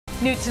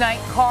New tonight,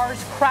 cars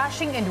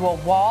crashing into a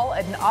wall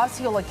at an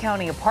Osceola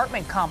County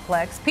apartment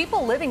complex.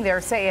 People living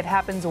there say it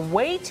happens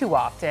way too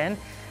often.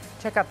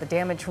 Check out the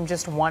damage from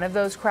just one of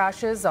those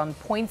crashes on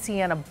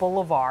Poinciana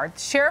Boulevard. The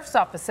sheriff's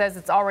office says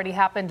it's already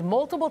happened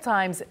multiple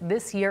times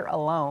this year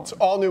alone. It's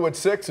all new at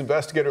 6.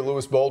 Investigator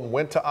Lewis Bolden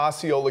went to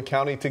Osceola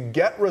County to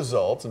get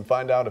results and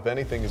find out if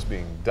anything is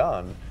being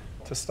done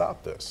to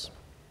stop this.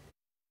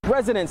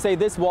 Residents say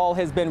this wall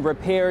has been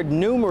repaired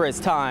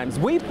numerous times.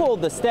 We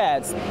pulled the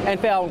stats and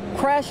found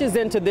crashes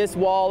into this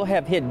wall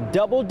have hit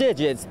double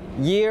digits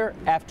year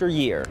after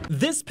year.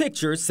 This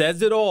picture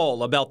says it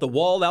all about the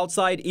wall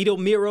outside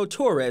Edelmiro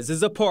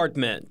Torres's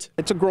apartment.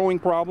 It's a growing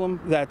problem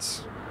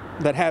that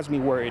has me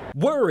worried.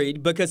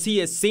 Worried because he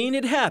has seen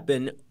it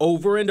happen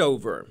over and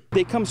over.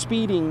 They come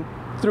speeding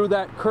through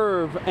that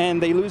curve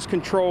and they lose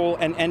control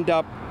and end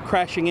up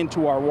crashing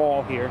into our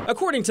wall here.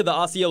 According to the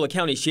Osceola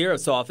County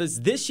Sheriff's Office,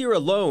 this year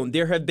alone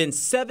there have been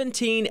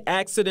 17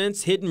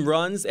 accidents, hit and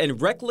runs,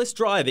 and reckless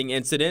driving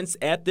incidents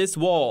at this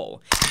wall.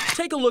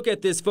 Take a look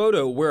at this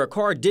photo where a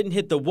car didn't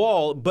hit the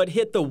wall but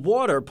hit the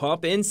water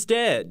pump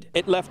instead.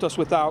 It left us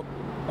without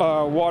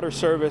water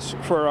service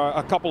for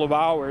a couple of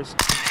hours.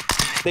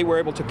 They were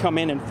able to come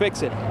in and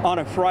fix it on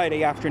a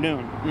Friday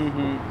afternoon.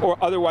 Or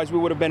otherwise we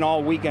would have been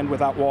all weekend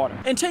without water.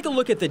 And take a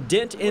look at the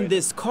dent in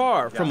this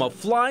car from a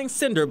flying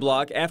cinder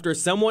block after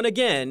someone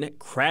again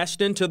crashed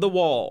into the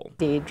wall.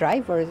 The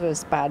driver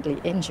was badly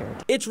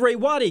injured. It's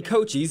Raywati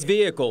Kochi's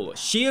vehicle.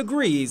 She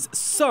agrees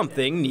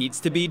something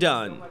needs to be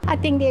done. I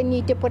think they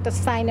need to put a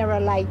sign or a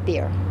light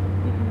there.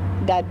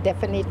 That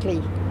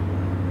definitely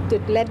to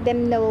let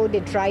them know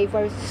the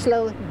drivers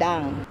slow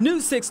down.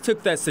 News 6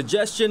 took that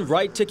suggestion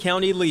right to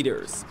county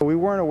leaders. We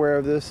weren't aware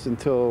of this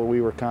until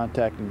we were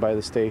contacted by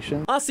the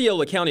station.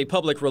 Osceola County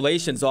Public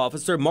Relations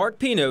Officer Mark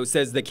Pino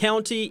says the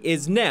county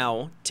is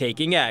now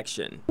taking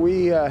action.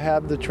 We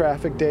have the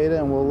traffic data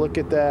and we'll look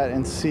at that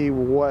and see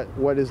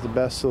what is the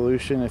best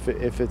solution, if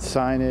it's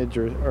signage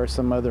or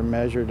some other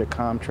measure to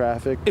calm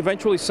traffic.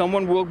 Eventually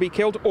someone will be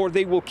killed or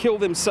they will kill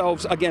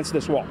themselves against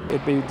this wall.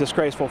 It'd be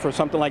disgraceful for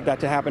something like that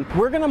to happen.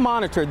 We're going to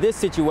monitor this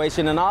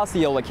situation in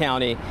Osceola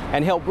County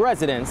and help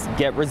residents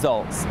get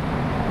results.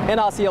 In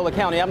Osceola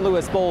County, I'm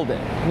Lewis Bolden,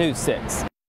 News 6.